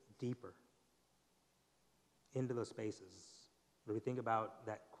deeper into those spaces. When we think about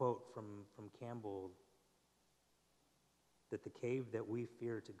that quote from Campbell, that the cave that we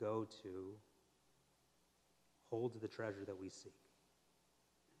fear to go to holds the treasure that we seek.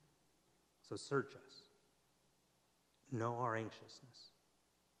 So search us. Know our anxiousness.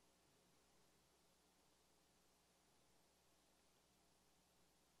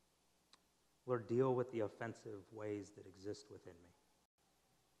 Lord, deal with the offensive ways that exist within me.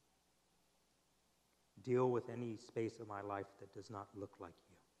 Deal with any space of my life that does not look like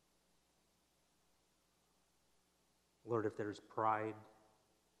you. Lord, if there's pride,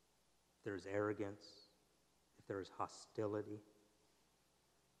 if there's arrogance, if there's hostility,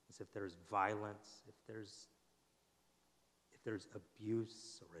 if there's violence, if there's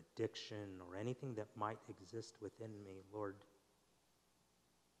abuse or addiction or anything that might exist within me, Lord,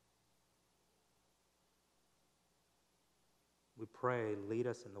 we pray, lead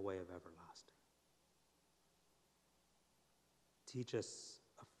us in the way of everlasting. teach us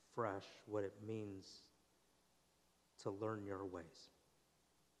afresh what it means to learn your ways.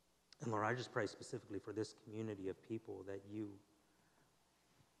 And Lord, I just pray specifically for this community of people that you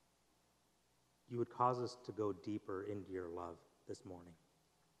would cause us to go deeper into your love this morning.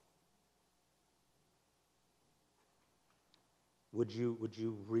 Would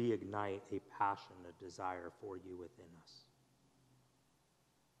you reignite a passion, a desire for you within us?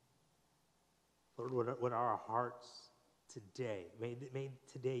 Lord, would our hearts today, may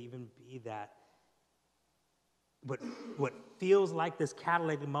today even be that what feels like this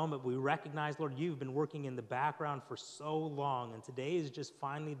catalytic moment, we recognize, Lord, you've been working in the background for so long, and today is just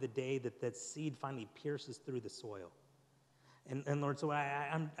finally the day that seed finally pierces through the soil. And Lord, so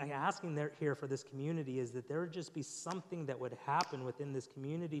I'm asking here for this community is that there would just be something that would happen within this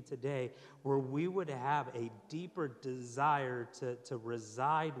community today where we would have a deeper desire to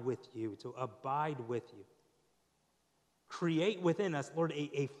reside with you, to abide with you. Create within us, Lord,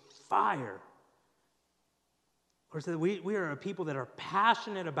 a fire. Lord, so that we are a people that are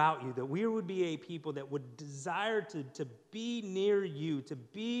passionate about you, that we would be a people that would desire to be near you, to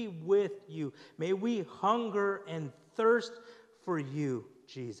be with you. May we hunger and thirst for you,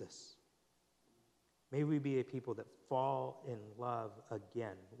 Jesus. May we be a people that fall in love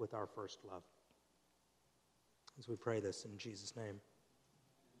again with our first love. As we pray this in Jesus' name.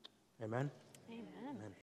 Amen? Amen. Amen.